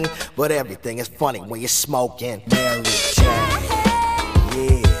But everything is funny when you're smoking Mary Jane.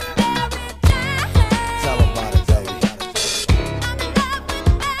 Yeah. Tell 'em about it, baby.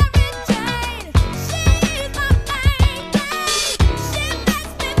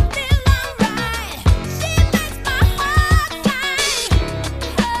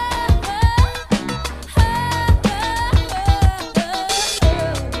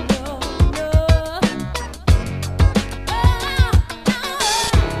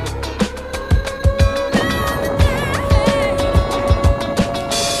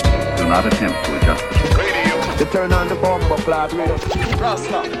 Not attempt to adjust the radio. To turn on the bomb clock radio.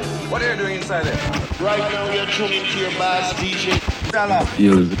 Rasta, what are you doing inside there? Right now you're tuning to your boss DJ.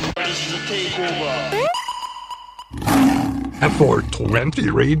 use. This is a takeover.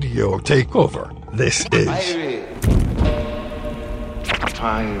 F420 Radio Takeover. This is Fiery.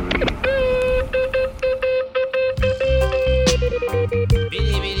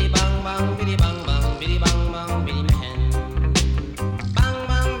 Biddy biddy bang bang, biddy bang bang, biddy bang bang, biddy man. Bang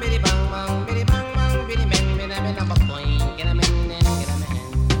bang, biddy bang bang, biddy bang bang, biddy man, biddy man, I'm a coin, get a man, get a man.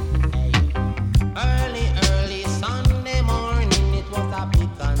 Hey. Early Sunday morning, it was a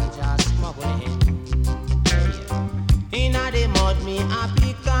pick and just smuggling. Hey. Inna the mud, me a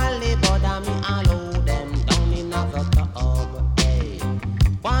pick and lay bother me and load them down in a the tub. Hey.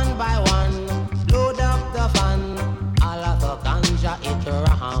 One by one, load up the van. All of the ganja it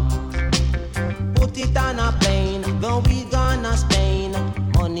ram. Put it on a plane, go we gonna Spain.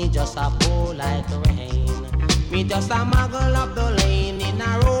 Money just a pour like rain. Me just a muggle up the lane in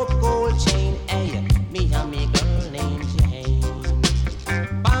a rope gold chain. Hey, me and me girl named Jane.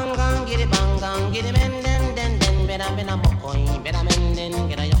 Bang gang, get it bang gang, get it men den. Better mo coin, better men den,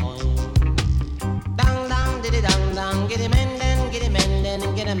 get a coin. Dang dang, did it dang, get it men den, get a men den,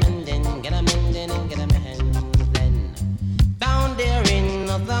 get a men den, get a men den, get a men den. Down there in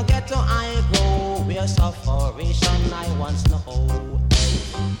the ghetto I go, where sufferation I once know.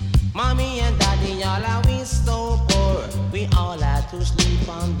 Mommy and daddy all are we so poor, we all had to sleep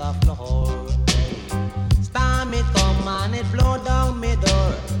on the floor. Storm it come and it blow down me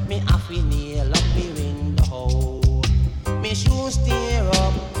door, me have to nail up me window. Me shoes tear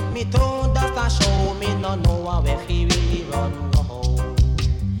up, me toe dust a show, me no know how if he really run go.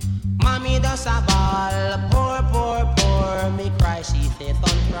 Mommy does a ball, poor, me cry, she say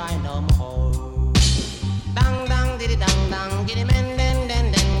don't cry no more. Dang, diddy dang, get him in,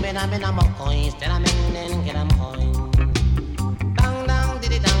 den, ben a mo coins, then I'm in, then get a coin. Dang,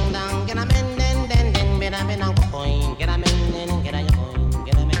 diddy dang, get a men, den, ben a coin, get a men, then get a coin,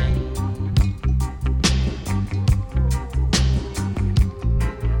 get a men.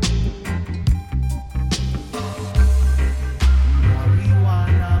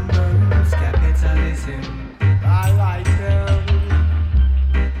 Marijuana burns capitalism. I like them.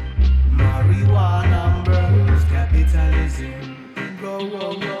 Marijuana burns capitalism. Go.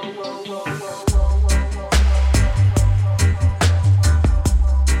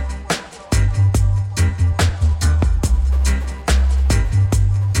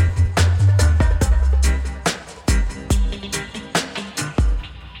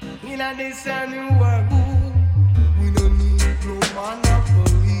 In this new world, we don't need no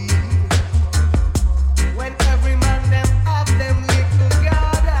monopoly. When every man them have them little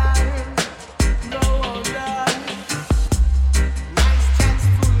garden, no wonder. Nice chance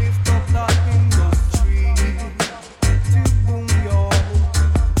to lift up that industry, to boom yo.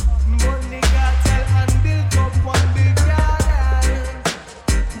 Money cartel and build up one big garden.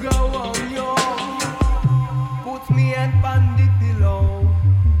 Go on yo, put me and bandit below.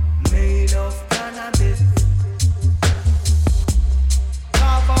 Made of cannabis.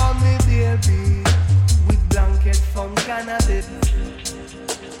 Cover me baby with blanket from cannabis.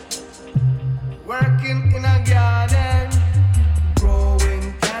 Working in a garden,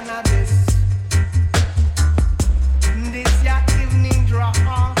 growing cannabis. This your evening draw,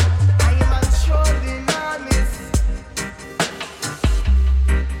 I am unsure honest.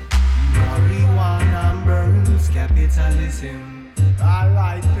 Marijuana burns capitalism. I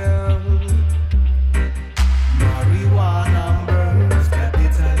like them. Marijuana burns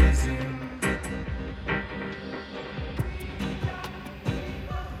capitalism.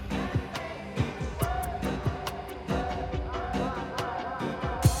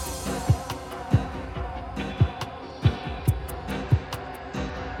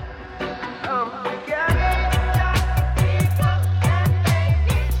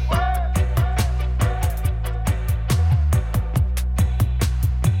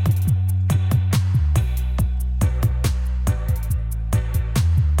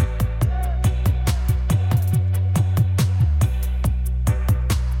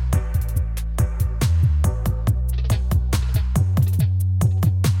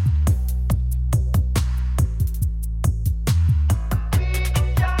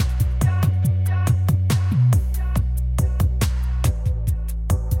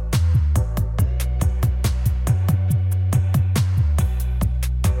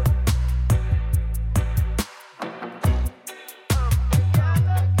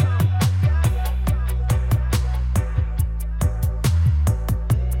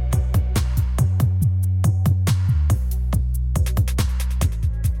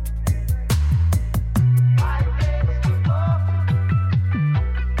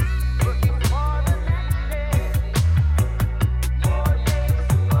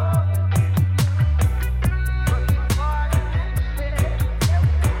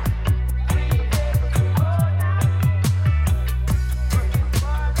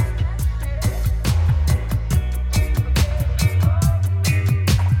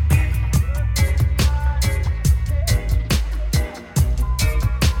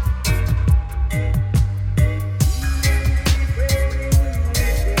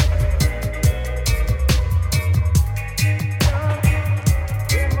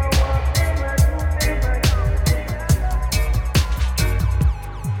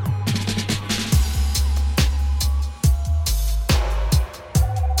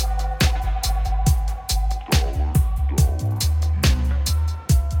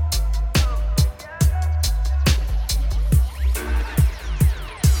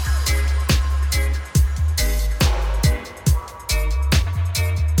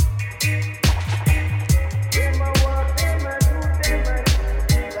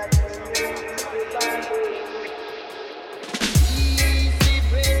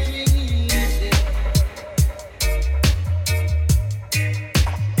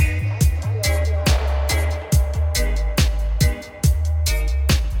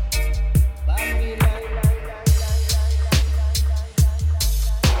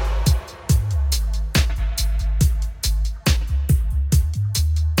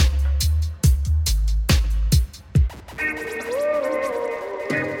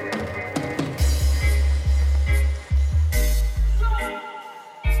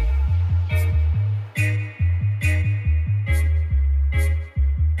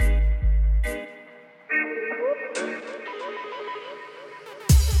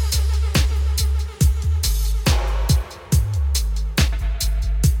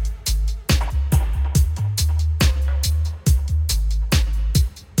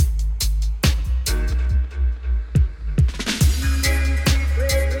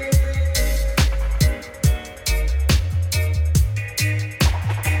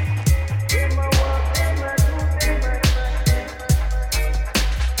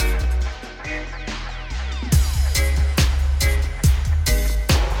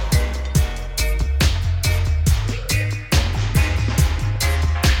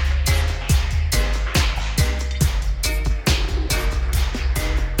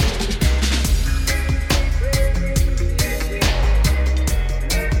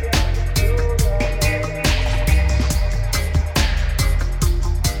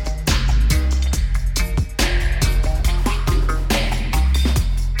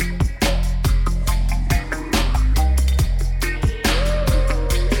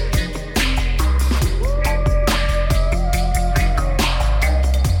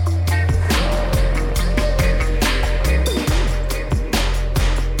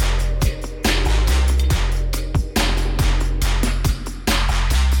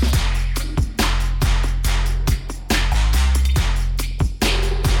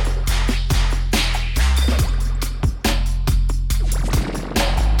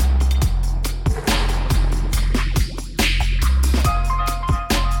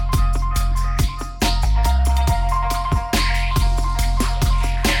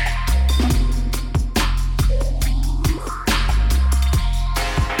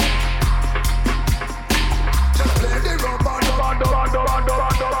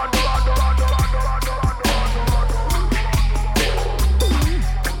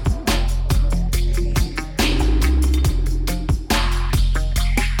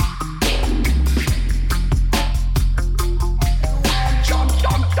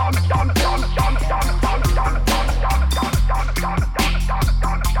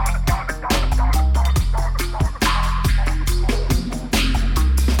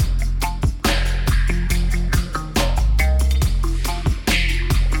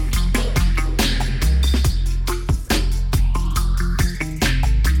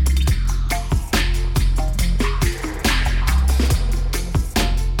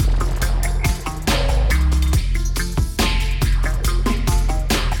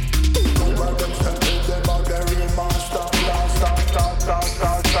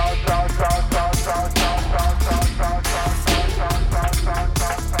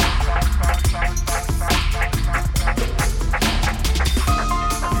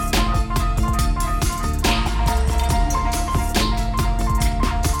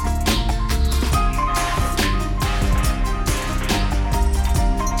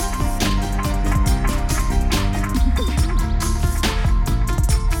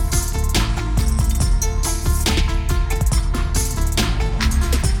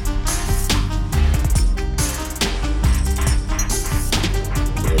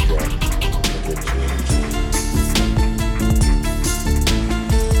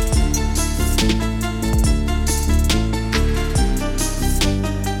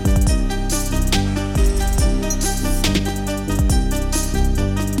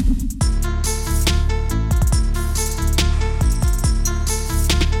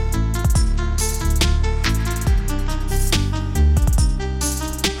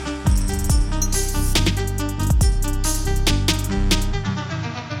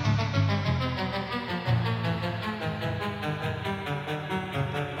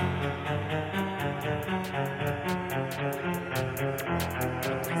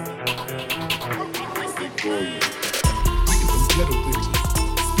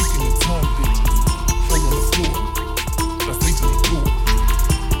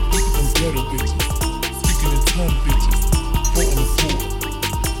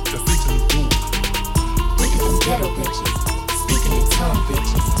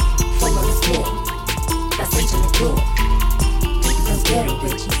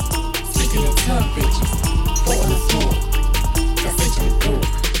 bitches. Speaking of tongue bitches, four on the floor. That's it in the door.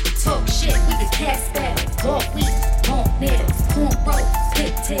 Talk shit, we the cast battle. Dog weed, long nails, corn roll,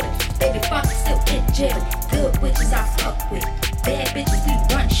 pigtails. Baby fuck still in jail. Good witches I fuck with. Bad bitches we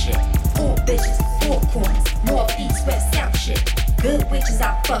run shit. Four bitches, four corners. North, east, west, south shit. Good witches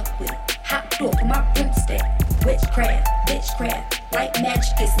I fuck with. Hot door for my broomstick. Witchcraft, bitchcraft. Like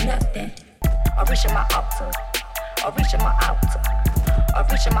magic is nothing. I reach in my altar. I reach in my altar. I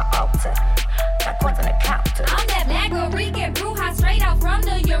reach in my altar. Got coins on the counter. I'm that black Rican bruja straight out from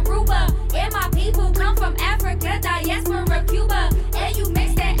the Yoruba. And my people come from Africa, diaspora, Cuba. And you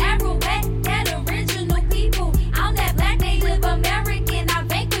mix that Arouette, that original people. I'm that black Native American, I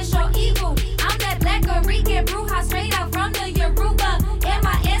vanquish your evil. I'm that black Rican bruja straight out from the Yoruba. And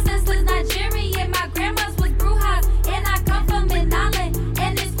my ancestors Nigerian, my grandma's was brujas. And I come from Manala,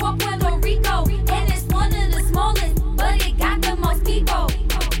 and it's called Puerto Rico. And it's one of the smallest, but it got the most people.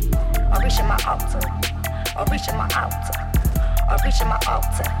 I reach in my altar. I reach in my altar. I reach in my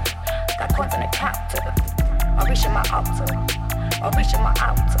altar. Got coins on the counter. I reach in my altar. I reach in my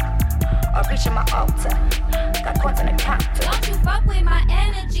altar. I reach in my altar. Got coins on the counter. Don't you fuck with my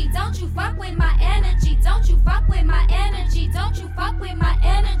energy. Don't you fuck with my energy. Don't you fuck with my energy. Don't you fuck with my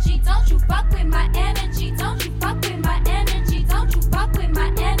energy. Don't you fuck with my energy. Don't you fuck with my energy. Don't you fuck with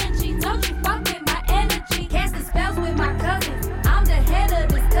my energy. Don't you fuck with my energy. Casting spells with my cousins. I'm the head of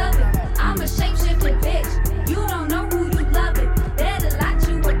this coven. I'm a shape-shifting bitch. You don't know who you love it. Better light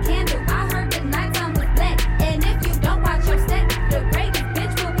you a candle. I heard the nighttime was black. And if you don't watch your step, the greatest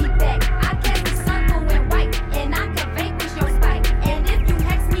bitch will be back. I cast the circle in white, and I can vanquish your spite. And if you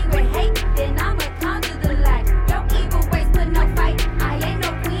hex me with hate, then I'ma conjure the light. Your evil ways put no fight. I ain't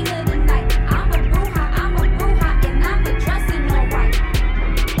no queen of the night. I'm a bruja, and I'm a dressing all right.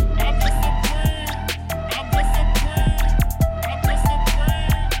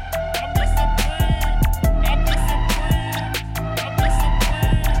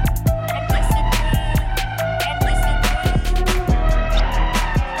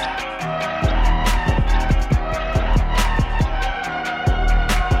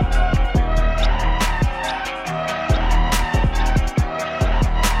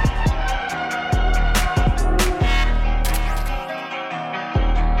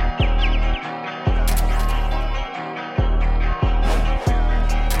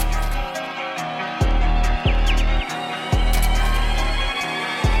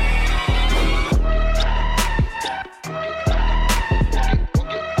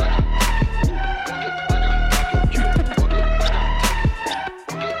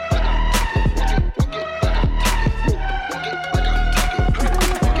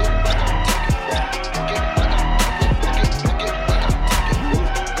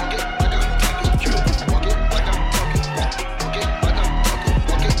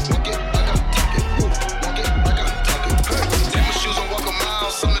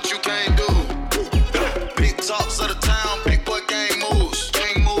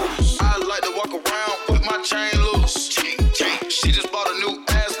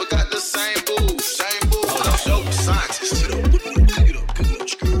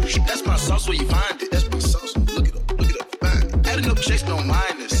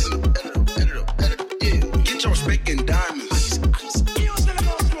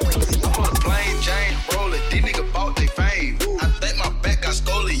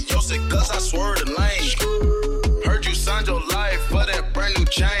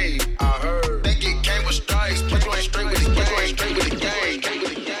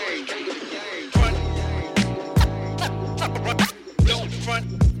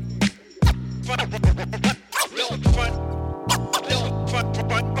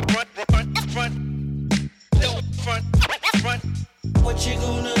 What you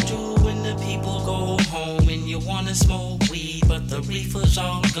gonna do when the people go home and you wanna smoke weed, but the reefer's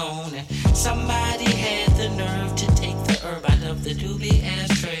all gone? And somebody had the nerve to take the herb out of the doobie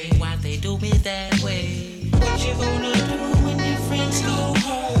ashtray. Why they do me that way? What you gonna do when your friends go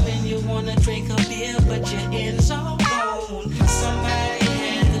home and you wanna drink a beer, but your end's all gone? Somebody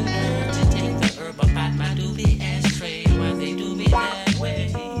had the nerve to take the herb out my doobie ashtray. Why they do me that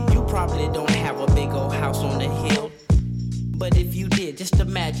way? You probably don't have a big old house on the hill, but if you did, just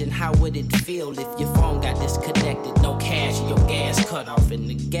imagine how would it feel if your phone got disconnected, no cash, your gas cut off, and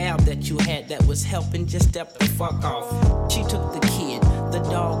the gal that you had that was helping just stepped the fuck off. She took the kid, the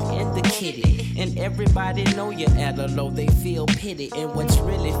dog, and the kitty, and everybody know you're at a low, they feel pity. And what's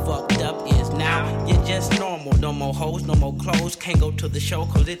really fucked up is now you're just normal. No more hoes, no more clothes, can't go to the show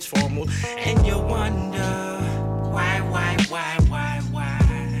cause it's formal. And you wonder why?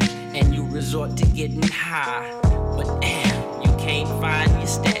 And you resort to getting high, but damn, you can't find your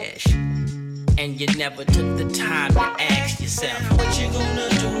stash. And you never took the time to ask yourself, what you gonna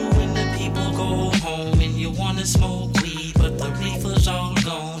do when the people go home and you wanna smoke weed, but the reefer's all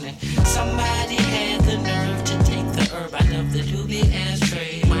gone? And somebody had the nerve to take the herb out of the doobie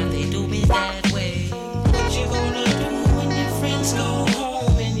ashtray. Why they do me that way? What you gonna do when your friends go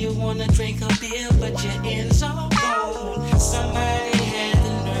home and you wanna drink a beer, but your ends all gone? Somebody had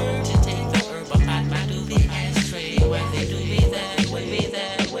the nerve to take the herb out my doobie ashtray. Why they do me that way, me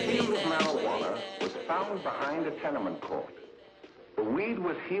that way, me that way? Found behind a tenement court. The weed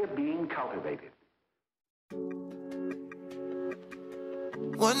was here being cultivated.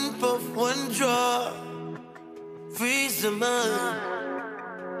 One puff, one draw, freeze the mind.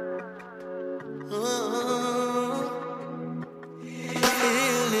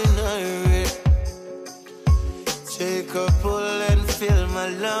 Feeling irate. Take a pull and fill my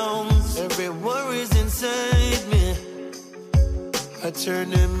lungs. Every worry's inside me. I turn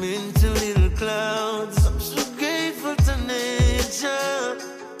them into little clouds. I'm so grateful to nature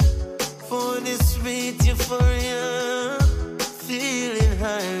for this sweet euphoria. Feeling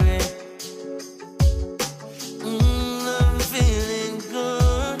high, I'm feeling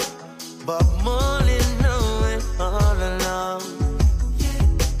good, but more than knowing all along,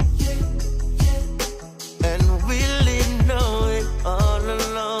 and really knowing all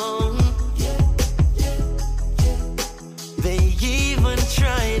along. They even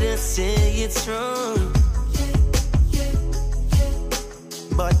try to say it's wrong,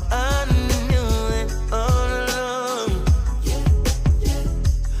 but I knew it all along.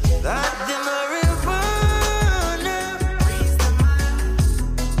 That the marijuana,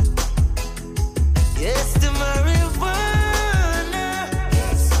 yes, the marijuana.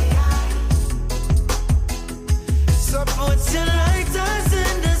 So put your lighters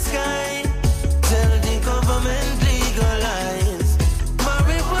in the sky, tell the government legalize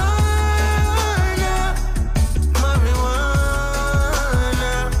marijuana, marijuana.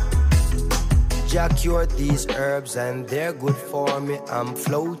 Jack cured these herbs and they're good for me. I'm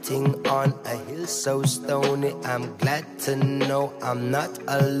floating on a hill so stony. I'm glad to know I'm not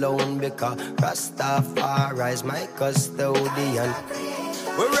alone, because Rastafari's my custodian.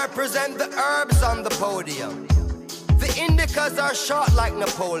 We represent the herbs on the podium. The indicas are short like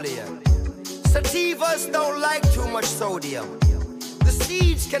Napoleon. Sativas don't like too much sodium. The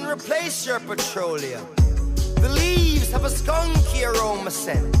seeds can replace your petroleum. The leaves have a skunky aroma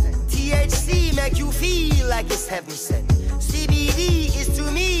scent. THC make you feel like it's heaven sent. CBD is to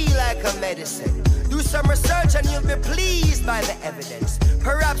me like a medicine. Do some research and you'll be pleased by the evidence.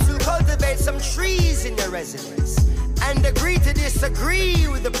 Perhaps you'll cultivate some trees in your residence and agree to disagree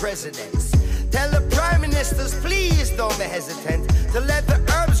with the presidents. Tell the prime ministers, please don't be hesitant to let the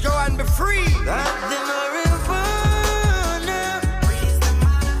herbs go and be free. That the marijuana,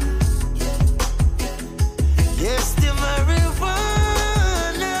 yes, the marijuana.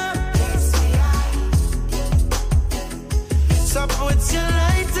 So put your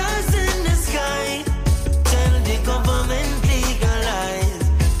lighters in the sky, tell the government legalize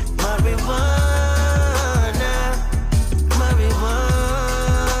marijuana, marijuana,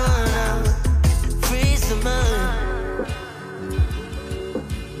 freeze the mind.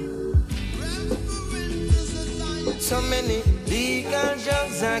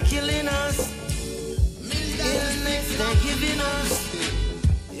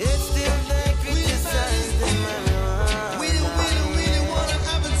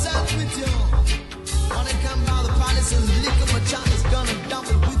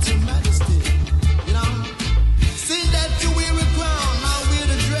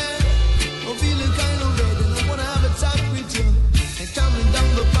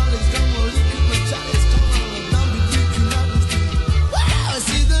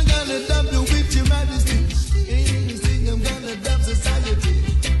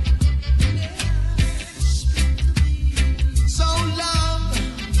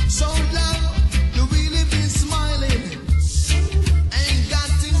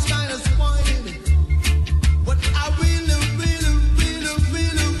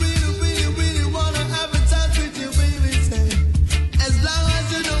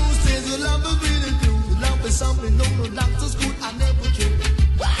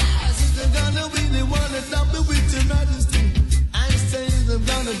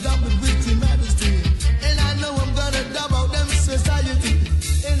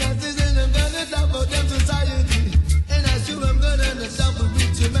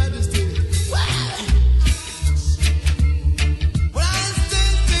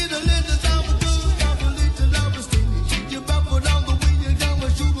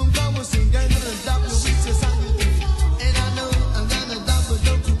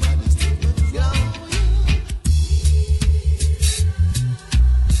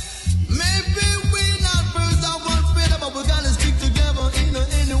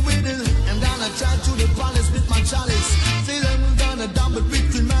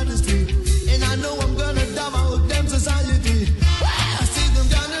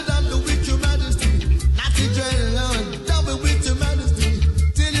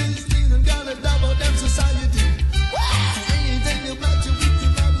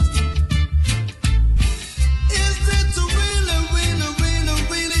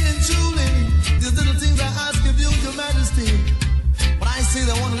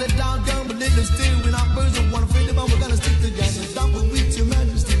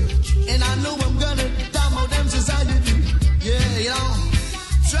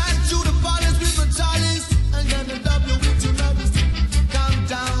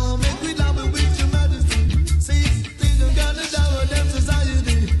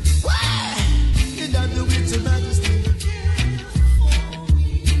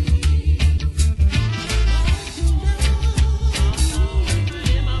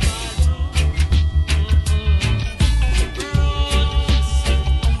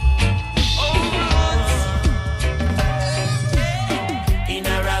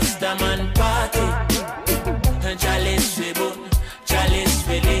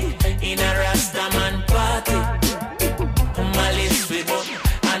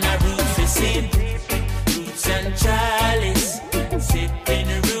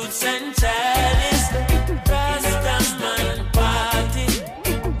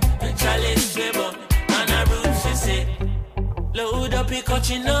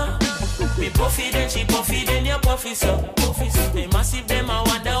 catching up. Me puffy then she puffy then you puffy so. Me massive them I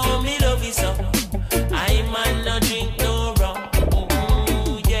wonder how me love you so. I man no drink no rum.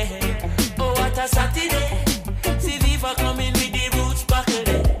 Ooh, yeah. Oh what a Saturday. See Viva coming with the roots back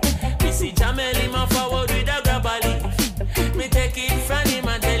there. Me see Jamel him a forward with a grab a leaf. Me take it from him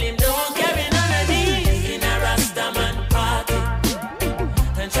and tell him don't carry none of these. In a Rastaman party.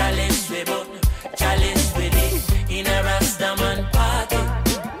 And chalice we bun, chalice with it. In a Rastaman party.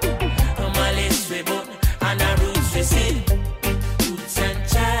 Malice we bun, and a roots we sip. Roots and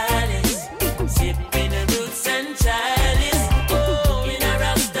chalice. Sipping the roots and chalice. Oh, in a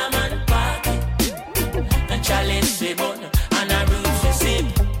Rastaman party. And chalice we bun, and a roots we sip.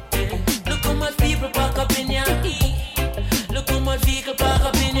 Look how much people park up in ya. Look how much vehicle park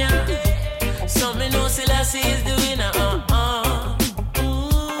up in ya. Some me know Selassie is the winner.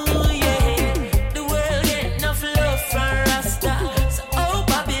 Ooh, yeah. The world get enough love from Rasta. So oh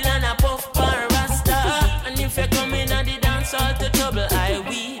Babylon a puff for Rasta. And if you come in and the dance all to trouble, I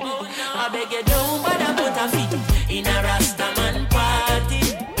will. I beg you don't bother put a feet in a Rastaman party.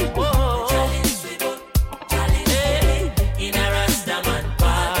 Oh, chalice we go, chalice hey, in a Rastaman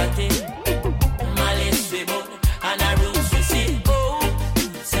party. Malice we go, and a roots we see. Oh,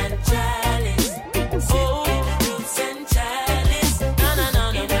 roots and chalice. Oh, roots and chalice. No.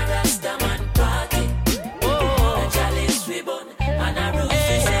 In a Rastaman party. Oh, a chalice we burn, and a roots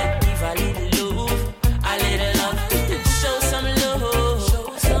we see. Give a little love, and show some love.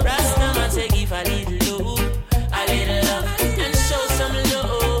 Rastaman say give a little love, and show some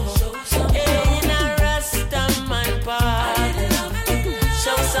love. Hey, in a Rastaman party.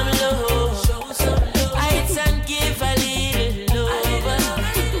 Show some love. Heights and give a little love.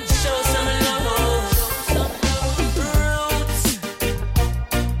 Show some love. Roots.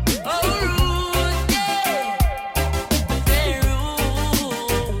 Oh, roots, yeah. Hey, roots.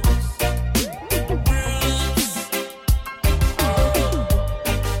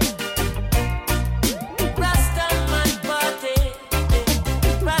 Rastaman party.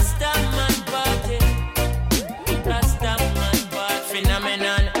 Rastaman party. Rastaman party.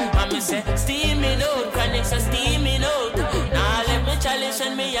 Phenomenon. And me say steaming out. Connects are steaming out. Now let me challenge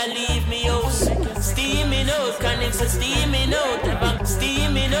and me a leave me out. Steaming out. Connects are steaming out.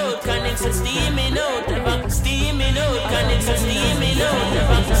 Steaming out. Connects are steaming out. Steaming out. Connects are steaming out.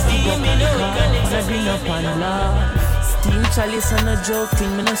 Steaming out. Connects are steaming out. Steam chalice and a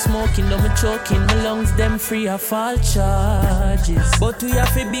joking, me no smoking, no me choking. My lungs them free of all charges. But we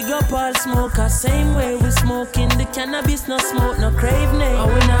have to big up all smokers. Same way we smoking the cannabis, no smoke, no crave name.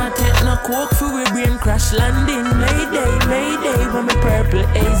 And we not take no coke for we brain crash landing. Mayday, when me purple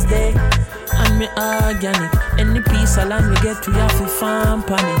haze day. And me organic, any piece of land we get we have to farm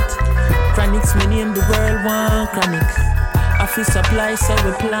on it. Chronics me name the world one chronic. Office supply, so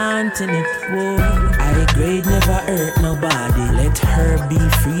we planting it. Whoa. High grade never hurt nobody. Let her be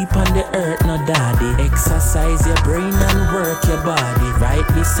free on the earth, no daddy. Exercise your brain and work your body. Right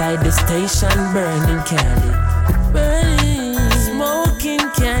beside the station, burning candy. Burning, smoking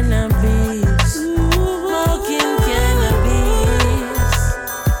cannabis. Smoking cannabis.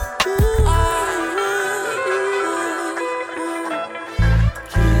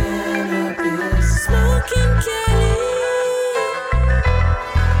 Cannabis. Smoking cannabis.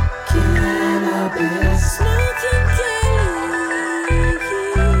 Smoking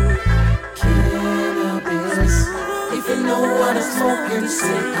cannabis. If you know what I'm smoking,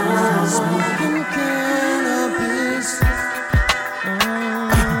 say I'm smoking cannabis.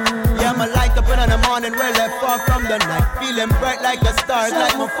 Yeah, my light up in the morning, well I fall from the night. Feeling bright like the stars,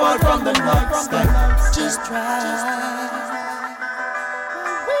 like my fall from the night sky. Just try.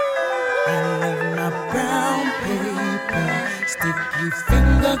 I love my brown paper, sticky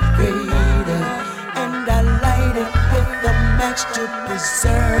finger grater, and I light it with the match to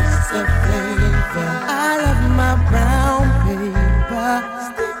preserve the flavor. I love my brown paper,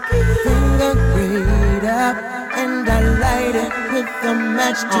 sticky finger grater, and I light it with the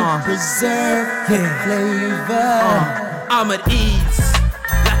match to preserve the flavor. I'm at ease,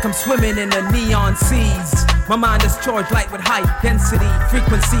 like I'm swimming in the neon seas. My mind is charged light with high density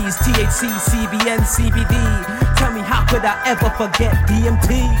frequencies, THC, CBN, CBD. Tell me, how could I ever forget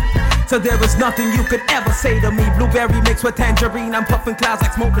DMT? So there is nothing you could ever say to me. Blueberry mixed with tangerine, I'm puffing clouds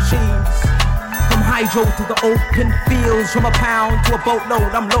like smoke machines. The I'm hydro to the open fields. From a pound to a boatload,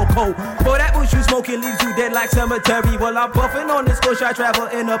 I'm loco. Boy, that bush you smoking leaves you dead like cemetery. Well, I'm puffing on this bush, I travel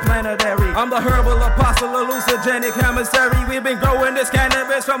in a planetary. I'm the herbal apostle, hallucinogenic emissary. We've been growing this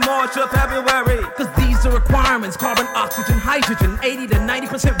cannabis from March to February. Cause these are requirements: carbon, oxygen, hydrogen, 80 to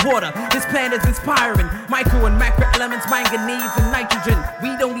 90% water. This planet's inspiring. Micro and macro elements, manganese and nitrogen.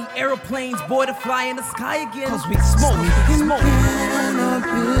 We don't need airplanes, boy, to fly in the sky again. Cause we smoke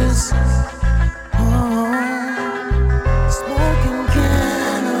cannabis. Smoking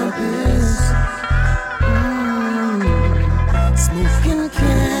cannabis. Smoking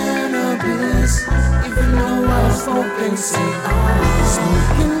cannabis. Even though I smoke and say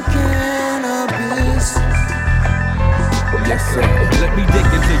smoking cannabis. Yes, sir. Let me dig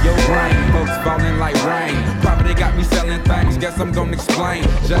into your brain. Folks falling like rain. Property got me selling things. Guess I'm gonna explain.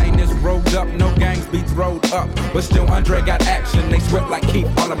 Jane is rolled up, no gangs be throwed up. But still, Andre got action. They sweat like Keith,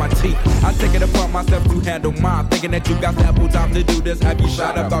 all of my teeth. I take it upon myself to handle mine. Thinking that you got ample time to do this. Have you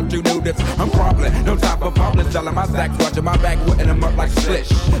shot up? Thought you knew this. I'm crumbling. No time for problems. Selling my sacks, watching my back, whipping them up like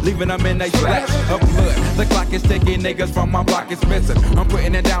slish. Leaving them in a splash of blood. The clock is ticking. Niggas from my block is missing. I'm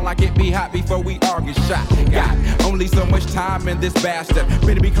putting it down like it be hot before we all get shot. Got only so much time in this bastard.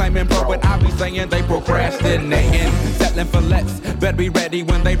 Better be claiming pro, but I be saying they procrastinating. Settling for less. Better be ready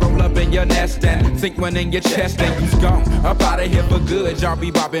when they roll up in your nest and sink one in your chest and you's gone. Up out of here for good. Y'all be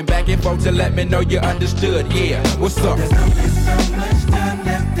bobbing back and forth to let me know you understood. Yeah, what's up? There's only so much time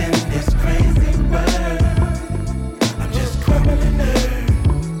left in this crazy world. I'm just crumbling her.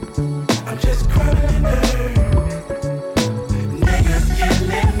 I'm just crumbling her. Niggas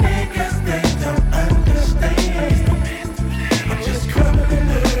killing niggas, they don't understand. I'm just crumbling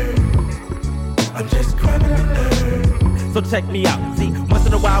her. I'm just crumbling her. So check me out. See, once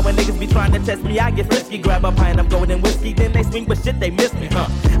in a while when niggas be trying to test me, I get frisky. Grab a pint of golden whiskey, then they swing, but shit, they miss me, huh?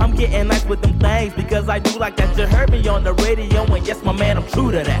 I'm getting nice with them things because I do like that. You heard me on the radio, and yes, my man, I'm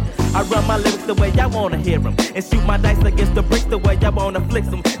true to that. I run my lyrics the way I wanna hear them and shoot my dice against the bricks the way I wanna flick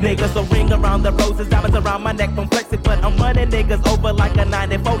them. Niggas will ring around the roses, diamonds around my neck from flexing, but I'm running niggas over like a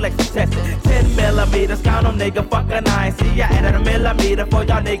 94 Lexus tested. 10 millimeters, count them, nigga, fuck a 9. See, I added a millimeter for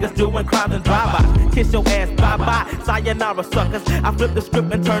y'all niggas doing crimes and drive-by. Kiss your ass, bye-bye, sayonara, suckers. I flip the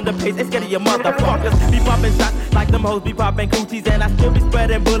script and turn the page, it's scared of your motherfuckers. Be popping shots like them hoes be popping coochies, and I still be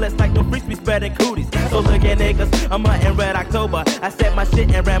spreading bullets like them freaks be spreading cooties. So look at niggas, I'm hunting Red October. I said my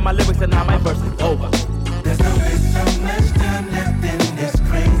shit and ran my lyrics, and now my verse is over. There's only so much time left in this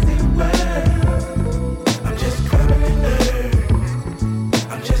crazy world. I'm just crumbling her.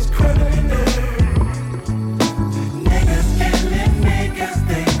 I'm just crumbling her. Niggas killing niggas,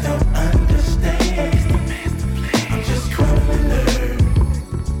 they don't understand. I'm just crumbling her.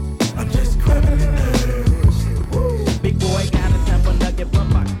 I'm just crumbling her. Big boy got a temper nugget from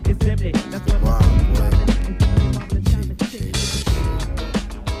my it's empty. That's what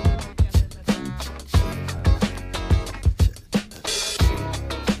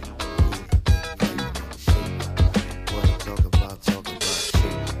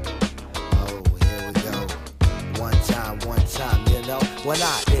When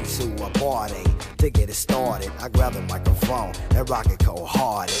I into a party to get it started, I grab the microphone and rock it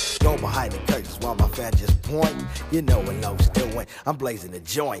cold-hearted. Go behind the curtains while my fans just point. You know what Lowe's doing. I'm blazing the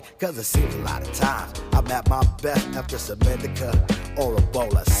joint, cause it seems a lot of times I'm at my best after Semitica or a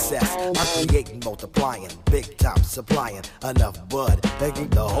bowl of cess. I'm creating, multiplying, big time supplying enough bud to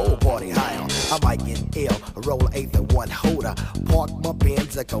keep the whole party high on. I might get ill, roll an eighth and one hooter, park my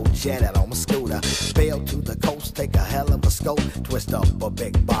Benz and go jet out on my scooter. Bail to the coast, take a hell of a scope, twist up a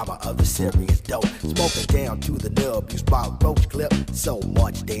big bomber of the serious dope. Smoke it down to the nub, use my roach clip. So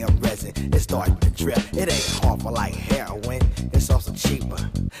much damn resin, it's starting to drip. It ain't harmful like heroin, it's also cheaper.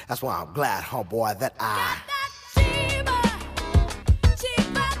 That's why I'm glad, homeboy, that I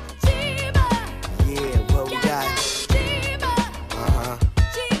yeah, what we got?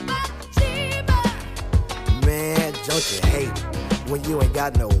 Man, don't you hate when you ain't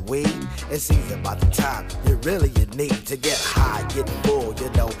got no weed? It's easy by the time you need to get high, get full, you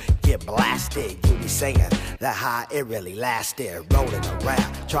know, get blasted. You be saying that high, it really lasted. Rolling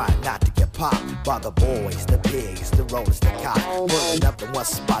around, trying not to get popped by the boys, the pigs, the rollers, the cops. Pulling up in one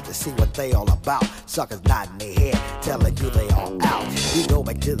spot to see what they all about. Suckers nodding their head, telling you they all out. You go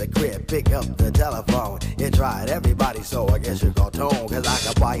back to the crib, pick up the telephone. You tried everybody, so I guess you go tone. Cause I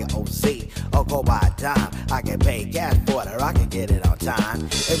can buy an OC or go buy a dime. I can pay gas for it or I can get it on time.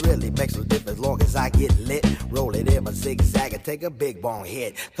 It really makes no difference long as I get lit. Roll it in my zigzag and take a big bone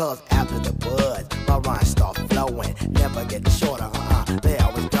hit. Cause after the buzz, my rhymes start flowing. Never getting shorter, they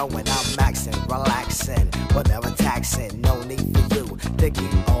always going. I'm maxing, relaxing, but never taxing. No need for you to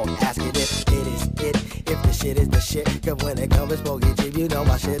keep on asking if it is Cause when it comes to smoking cheap, you know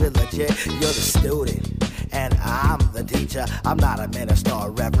my shit is legit. You're the student, and I'm the teacher. I'm not a minister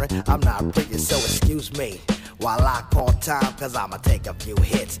or reverend, I'm not preaching, so excuse me while I call time, cause I'ma take a few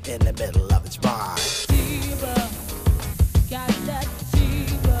hits in the middle of its rhyme. Sheba, got that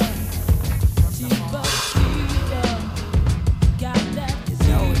Sheba, Sheba, Sheba, got that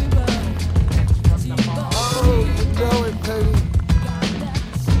Sheba, Sheba. Oh, you know it, baby.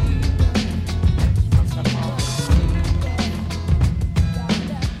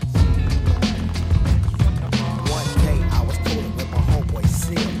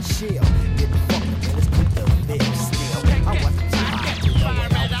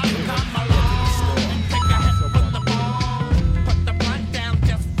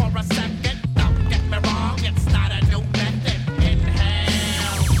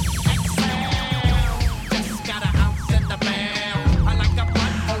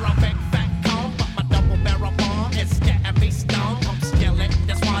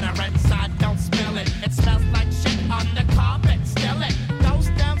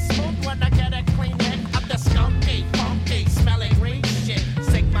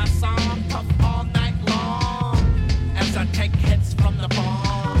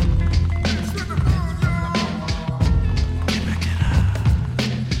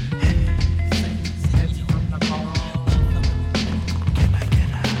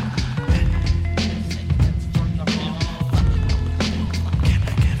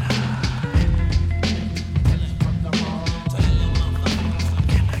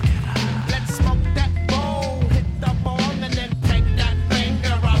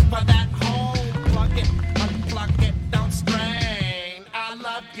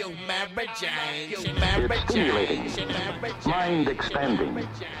 It's stimulating, mind-expanding,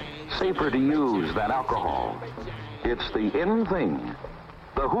 safer to use than alcohol. It's the in thing,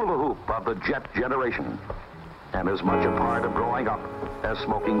 the hula hoop of the jet generation, and as much a part of growing up as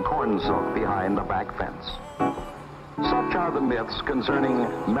smoking corn silk behind the back fence. Such are the myths concerning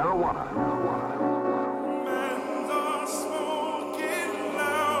marijuana.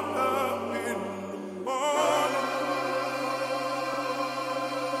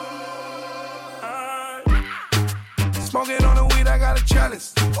 Smoking on the weed, I got a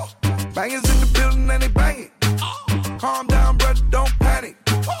chalice. Bangers in the building and they bang it. Calm down, brother, don't panic.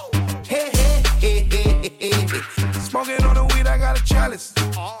 Hey, hey, hey, hey, hey, hey. Smoking on the weed, I got a chalice.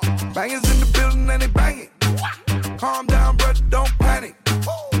 Bangers in the building and they bang it. Calm down, brother, don't panic.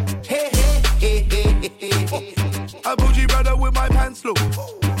 Hey, hey, hey, hey, hey, hey. A bougie brother with my pants low.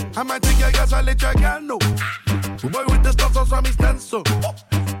 I might take your gas, I let your girl know. Boy with the stuff, so me stand so.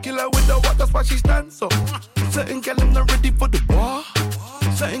 Killer with the what, that's why she stands so. Certain gal in not ready for the war.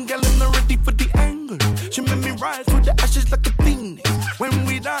 Certain gal in not ready for the angle. She made me rise through the ashes like a phoenix. When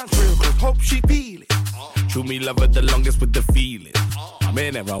we dance real close, hope she feel it. True me love her the longest with the feeling.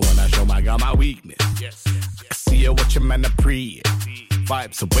 Man, never wanna show my girl my weakness. I see her watching man a pre.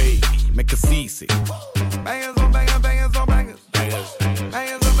 Vibes away, make her seasick. Bangers on bangers, bangers on bangers.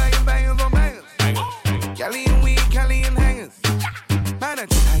 Bangers on bangers, bangers on bangers. Cali and weed, Cali and hangers. Man, I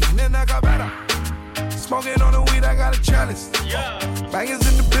just hanging in like a better. Smoking on the weed, I got a chalice. Bangers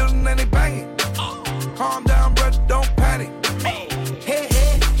in the building and they bang it. Calm down, brother, don't panic. Hey, hey,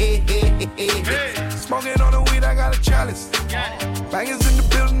 hey, hey, hey, hey. Smoking on the weed, I got a chalice. Bangers in the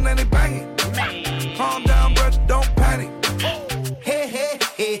building and they bang it. Calm down, brother, don't panic. Hey, hey,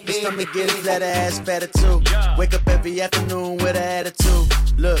 hey, hey. It's time to get his flat ass fatter too. Wake up every afternoon with an attitude.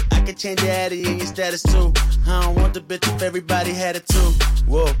 Look, I can change your attitude and your status too. I don't want the bitch if everybody had it too.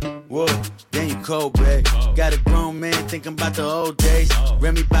 Whoa, whoa, then you cold, babe. Got a grown man thinking about the old days.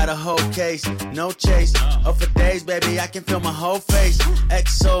 Ran me by the whole case, no chase. Up for days, baby, I can feel my whole face.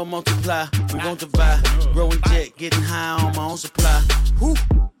 XO multiply, we won't divide. Growing jet, getting high on my own supply. Whew.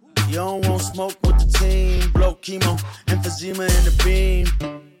 You don't want smoke with the team. Blow chemo, emphysema in the beam.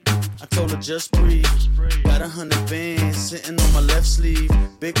 I told her just breathe. Got 100 bands sitting on my left sleeve.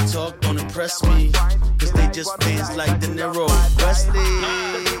 Big talk don't impress me, cause they just fans like De Niro, Wesley.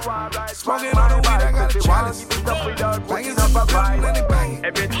 Smoking on the weed, I got a chalice. Bangers up a bang, and they bang it.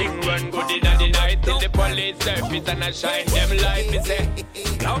 Everything run good in the night till the police surface and I shine them light. Me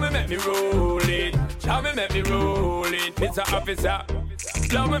say, now me make me roll it. Now me make me roll it, Mr. Officer.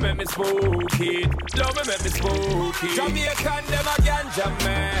 Now me make me smoke it. Now me make me smoke it. Jamaican them a ganja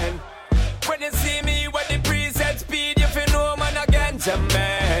man. When you see me with the preset speed, you feel no man a ganja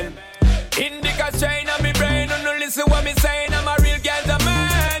man. Indica strain on me brain, and no listen what me saying. I'm a real ganja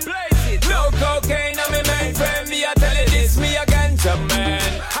man. No cocaine on me main friend. Me a tell you this, me a ganja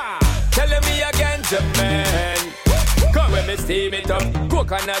man. Ha! Telling me a ganja man. Come with me steam it up.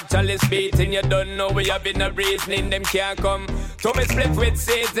 Coconut chalice beating, you don't know we have been a reasoning, them can't come. So me split with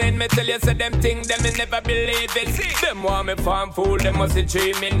season, me tell you say them thing, them me never believe it. Them want me farm fool, them must be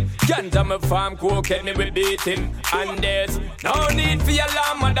dreaming. Ganja me farm cocaine, me we beat him. And there's no need for your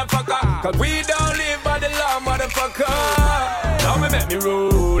law, motherfucker, cause we don't live by the law, motherfucker. Now me make me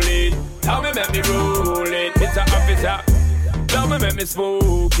roll it, now me make me roll it, Mr. Officer. Love me make me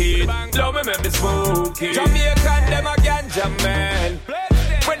smoke it, love me make me smoke it. Jamaican them a ganja man.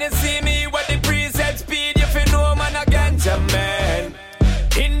 When you see me with the preset speed, you feel no man a ganja man.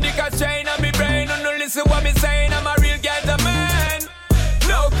 Indica strain on me brain, no listen what me saying, I'm a real ganja man.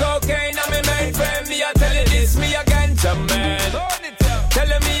 No cocaine on me mainframe, me a tell you this, me a ganja man.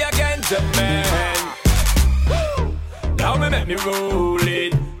 Telling me a ganja man. Now me make me roll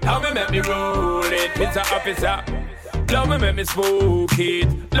it, now me make me roll it, Mr. Officer. Love me make me smoke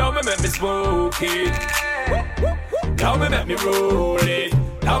it, love me make me smoke it. Now me make me roll it,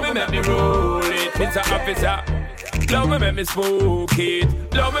 now me make me roll it, Mr. Officer. Love me make me smoke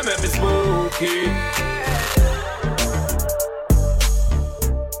it, love me make me smoke it.